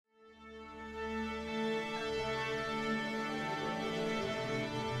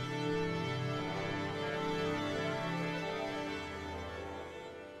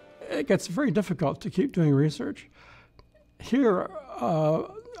it gets very difficult to keep doing research. Here,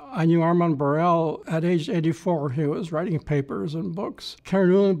 I knew Armand Borel at age 84. He was writing papers and books.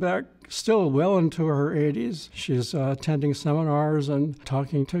 Karen Uhlenbeck, still well into her 80s. She's attending seminars and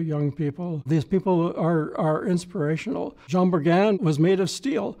talking to young people. These people are inspirational. Jean Bourgain was made of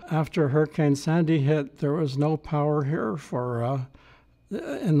steel. After Hurricane Sandy hit, there was no power here for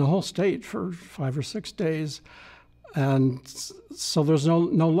in the whole state for 5 or 6 days. And so there's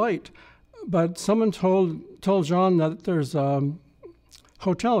no light. But someone told Jean that there's a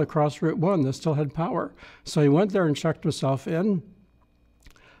hotel across Route 1 that still had power. So he went there and checked himself in.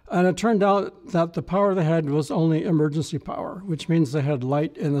 And it turned out that the power they had was only emergency power, which means they had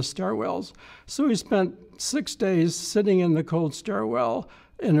light in the stairwells. So he spent 6 days sitting in the cold stairwell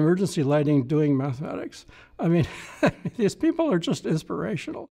in emergency lighting doing mathematics. I mean, these people are just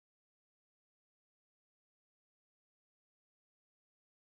inspirational.